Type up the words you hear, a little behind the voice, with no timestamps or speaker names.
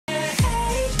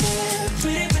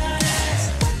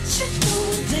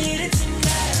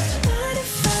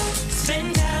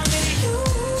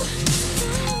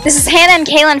This is Hannah and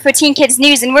Cailin for Teen Kids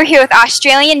News, and we're here with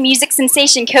Australian music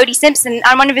sensation Cody Simpson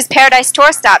on one of his Paradise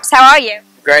tour stops. How are you?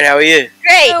 Great, how are you?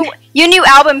 Great! So, your new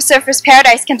album, Surfer's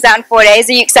Paradise, comes out in 4 days.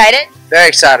 Are you excited? Very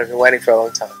excited. I've been waiting for a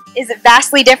long time. Is it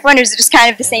vastly different, or is it just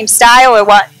kind of the same style, or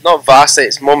what? Not vastly,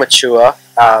 it's more mature.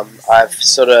 I've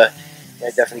sort of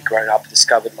definitely grown up,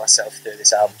 discovered myself through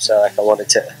this album, so I wanted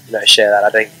to share that. I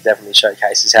think it definitely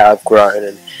showcases how I've grown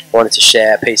and wanted to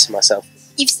share a piece of myself.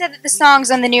 You've said that the songs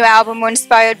on the new album were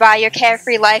inspired by your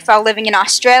carefree life while living in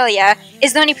Australia.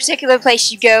 Is there any particular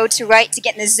place you go to write to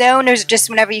get in the zone, or is it just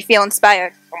whenever you feel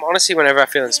inspired? Honestly, whenever I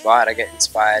feel inspired, I get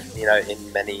inspired,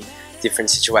 in many different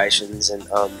situations, and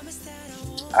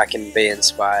I can be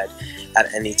inspired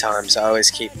at any time, so I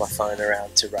always keep my phone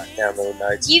around to write down little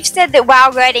notes. You've said that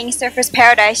while writing Surfer's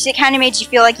Paradise, it kind of made you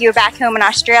feel like you were back home in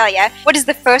Australia. What is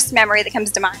the first memory that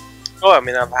comes to mind? Oh, I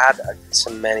mean, I've had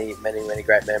many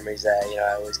great memories there.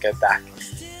 I always go back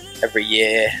every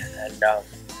year, and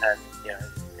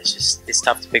it's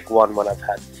tough to pick one when I've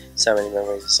had so many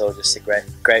memories. It's all just a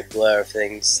great blur of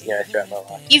things, throughout my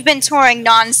life. You've been touring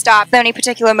non-stop. Is there any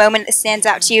particular moment that stands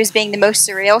out to you as being the most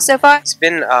surreal so far? It's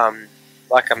been,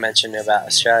 like I mentioned about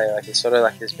Australia, it's sort of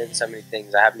like there's been so many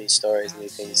things. I have new stories, new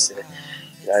things to.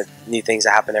 New things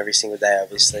that happen every single day,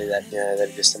 obviously, that that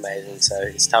are just amazing. So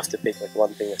it's tough to pick like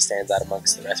one thing that stands out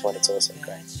amongst the rest when it's also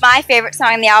great. My favorite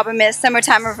song on the album is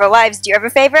Summertime of Our Lives. Do you have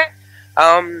a favorite?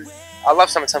 I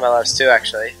love Summertime of Our Lives too,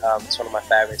 actually. It's one of my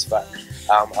favorites, but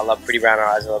I love Pretty Brown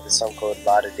Eyes. I love the song called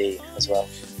La Da Dee as well.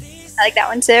 I like that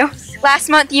one too. Last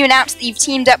month you announced that you've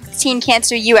teamed up with Teen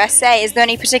Cancer USA. Is there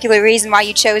any particular reason why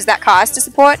you chose that cause to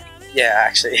support? Yeah,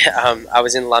 actually, I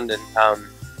was in London.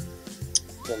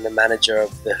 And the manager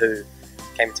of The Who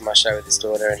came to my show with his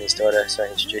daughter, and his daughter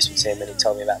introduced me to him, and he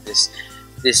told me about this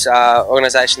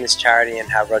organisation, this charity, and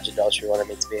how Roger Daltrey wanted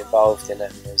me to be involved in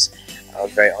it. And I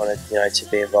was very honoured, to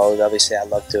be involved. Obviously, I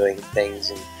love doing things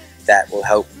and that will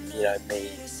help,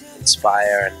 me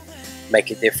inspire and make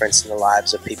a difference in the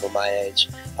lives of people my age.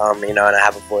 And I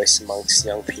have a voice amongst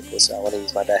young people, so I want to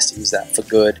use my best to use that for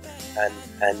good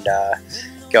and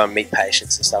go and meet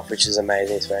patients and stuff, which is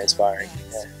amazing. It's very inspiring.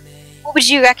 Yeah. What would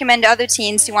you recommend to other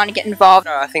teens who want to get involved?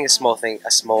 I think a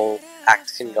small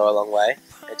act can go a long way.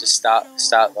 Just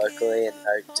start locally and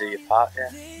do your part.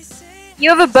 Yeah. You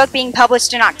have a book being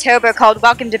published in October called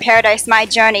Welcome to Paradise, My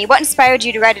Journey. What inspired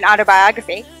you to write an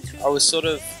autobiography? I was sort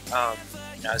of, I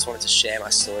just wanted to share my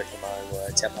story in my own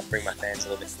words, help bring my fans a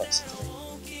little bit closer to me.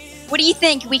 What do you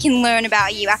think we can learn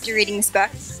about you after reading this book?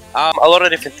 A lot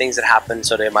of different things that happened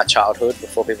sort of in my childhood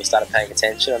before people started paying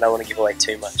attention. I don't want to give away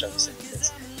too much, obviously,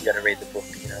 because you got to read the book,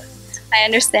 I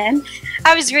understand.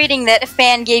 I was reading that a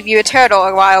fan gave you a turtle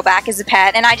a while back as a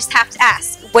pet, and I just have to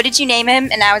ask, what did you name him,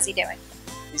 and how is he doing?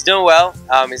 He's doing well.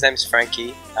 His name's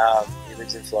Frankie. He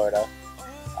lives in Florida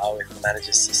with the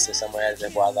manager's sister somewhere at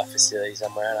a wildlife facility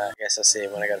somewhere, and I guess I'll see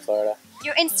him when I go to Florida.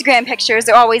 Your Instagram pictures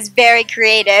are always very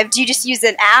creative. Do you just use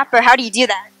an app, or how do you do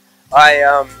that?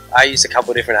 I use a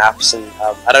couple different apps, and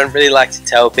I don't really like to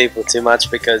tell people too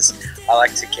much because I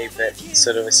like to keep it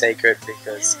sort of a secret,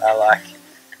 because I like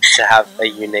to have a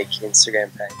unique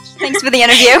Instagram page. Thanks for the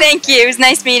interview. Thank you. It was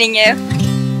nice meeting you.